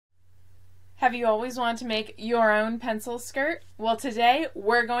Have you always wanted to make your own pencil skirt? Well, today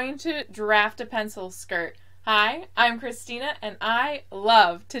we're going to draft a pencil skirt. Hi, I'm Christina, and I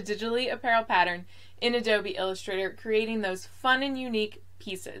love to digitally apparel pattern in Adobe Illustrator, creating those fun and unique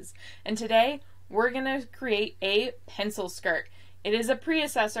pieces. And today we're going to create a pencil skirt. It is a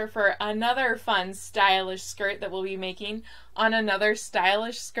predecessor for another fun, stylish skirt that we'll be making on another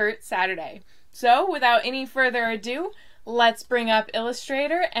stylish skirt Saturday. So, without any further ado, let's bring up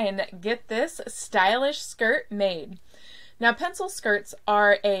Illustrator and get this stylish skirt made. Now, pencil skirts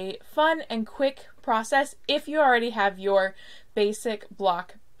are a fun and quick process if you already have your basic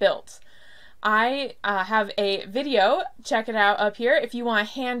block built. I have a video, check it out up here, if you want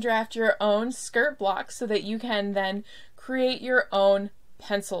to hand draft your own skirt block so that you can then create your own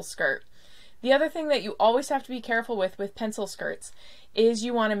pencil skirt. The other thing that you always have to be careful with pencil skirts is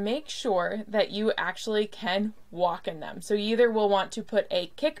you want to make sure that you actually can walk in them. So you either will want to put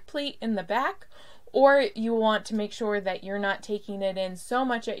a kick pleat in the back, or you want to make sure that you're not taking it in so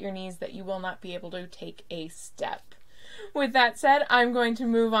much at your knees that you will not be able to take a step. With that said, I'm going to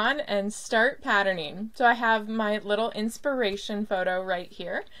move on and start patterning. So I have my little inspiration photo right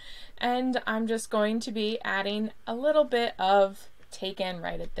here, and I'm just going to be adding a little bit of take in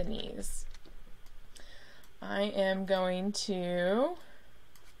right at the knees. I am going to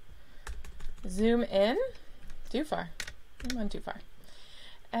zoom in too far. I'm on too far.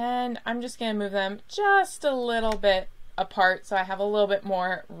 And I'm just going to move them just a little bit apart so I have a little bit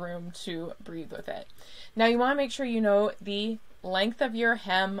more room to breathe with it. Now you want to make sure you know the length of your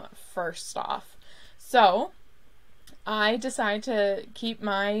hem first off. So I decided to keep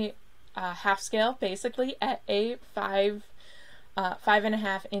my half scale basically at a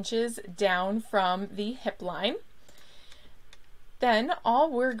 5.5 inches down from the hip line. Then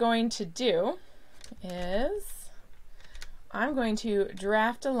all we're going to do is I'm going to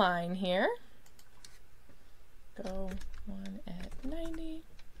draft a line here. Go one at 90.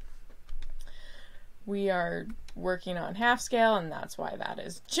 We are working on half scale, and that's why that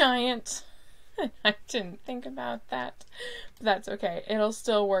is giant. I didn't think about that, but that's okay. It'll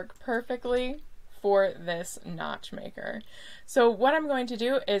still work perfectly for this notch maker. So what I'm going to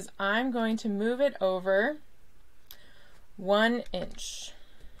do is I'm going to move it over 1 inch.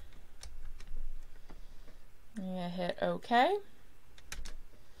 I'm going to hit OK.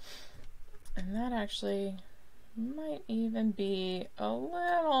 And that actually might even be a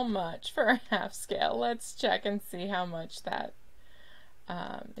little much for a half scale. Let's check and see how much that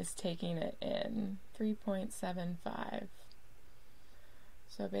is taking it in. 3.75.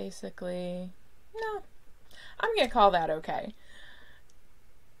 So basically, no, I'm going to call that okay.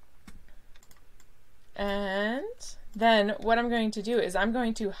 And then what I'm going to do is I'm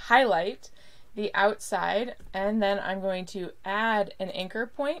going to highlight the outside, and then I'm going to add an anchor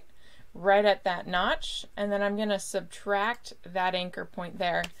point right at that notch, and then I'm going to subtract that anchor point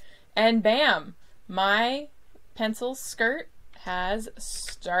there, and bam, my pencil skirt has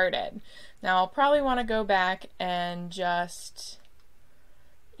started. Now I'll probably want to go back and just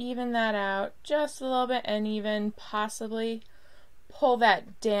even that out just a little bit, and even possibly pull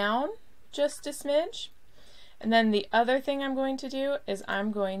that down just a smidge. And then the other thing I'm going to do is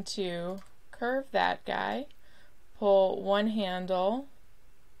I'm going to curve that guy, pull one handle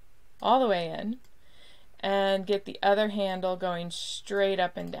all the way in, and get the other handle going straight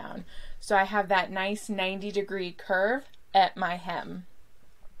up and down. So I have that nice 90-degree curve at my hem.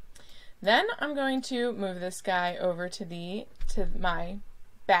 Then I'm going to move this guy over to my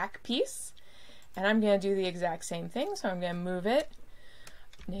back piece, and I'm going to do the exact same thing. So I'm going to move it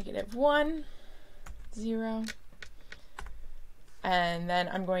 -1, 0, and then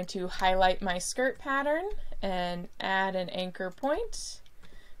I'm going to highlight my skirt pattern and add an anchor point.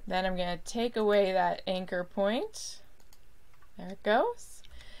 Then I'm going to take away that anchor point. There it goes.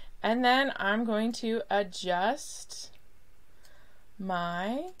 And then I'm going to adjust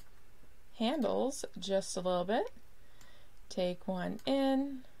my handles just a little bit. Take one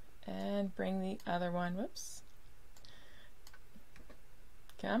in and bring the other one, whoops.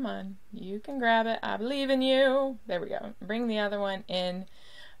 Come on, you can grab it. I believe in you. There we go. Bring the other one in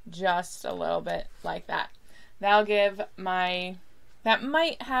just a little bit like that. That'll give that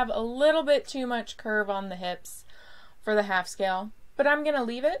might have a little bit too much curve on the hips for the half scale, but I'm going to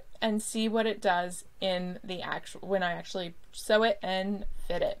leave it and see what it does in the when I actually sew it and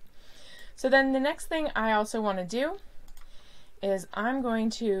fit it. So then the next thing I also want to do is I'm going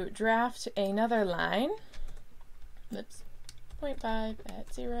to draft another line. Oops. 0.5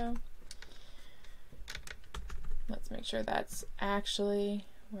 at 0. Let's make sure that's actually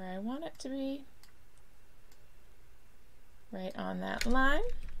where I want it to be. Right on that line.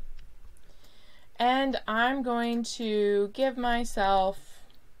 And I'm going to give myself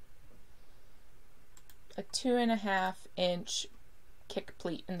a 2.5 inch kick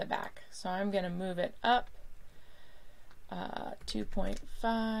pleat in the back. So I'm going to move it up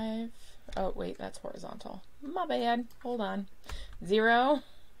 2.5. Oh wait, that's horizontal. My bad. Hold on. 0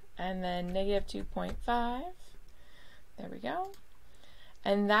 and then negative 2.5. There we go.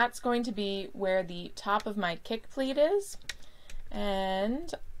 And that's going to be where the top of my kick pleat is.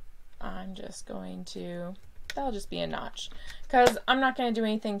 And I'm just going to, that'll just be a notch, because I'm not going to do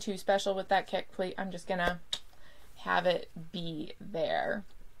anything too special with that kick pleat. I'm just going to have it be there.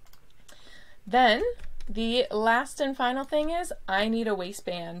 Then the last and final thing is I need a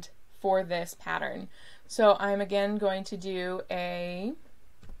waistband for this pattern. So I'm again going to do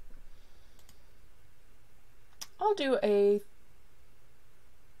I'll do a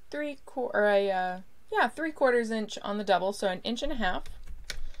 3/4 inch on the double, so 1.5 inches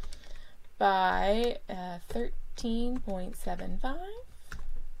by 13.75.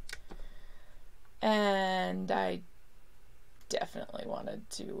 And I definitely wanted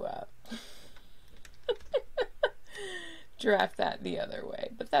to draft that the other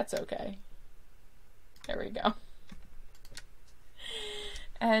way, but that's okay. There we go.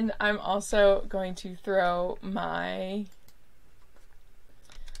 And I'm also going to throw my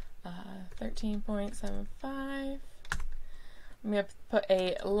 13.75. I'm going to put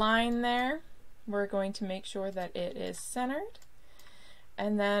a line there. We're going to make sure that it is centered.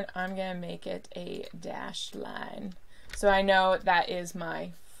 And then I'm going to make it a dashed line, so I know that is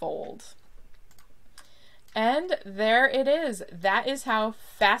my fold. And there it is. That is how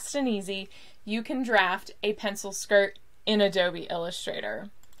fast and easy you can draft a pencil skirt in Adobe Illustrator.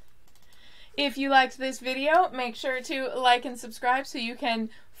 If you liked this video, make sure to like and subscribe so you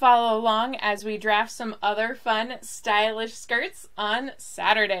can follow along as we draft some other fun, stylish skirts on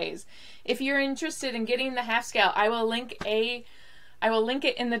Saturdays. If you're interested in getting the half scale, I will link it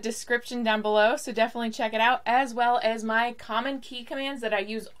in the description down below, so definitely check it out, as well as my common key commands that I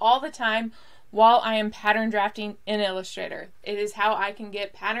use all the time while I am pattern drafting in Illustrator. It is how I can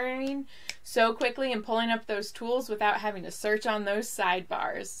get patterning so quickly and pulling up those tools without having to search on those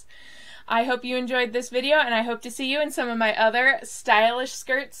sidebars. I hope you enjoyed this video, and I hope to see you in some of my other stylish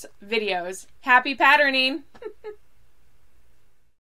skirts videos. Happy patterning!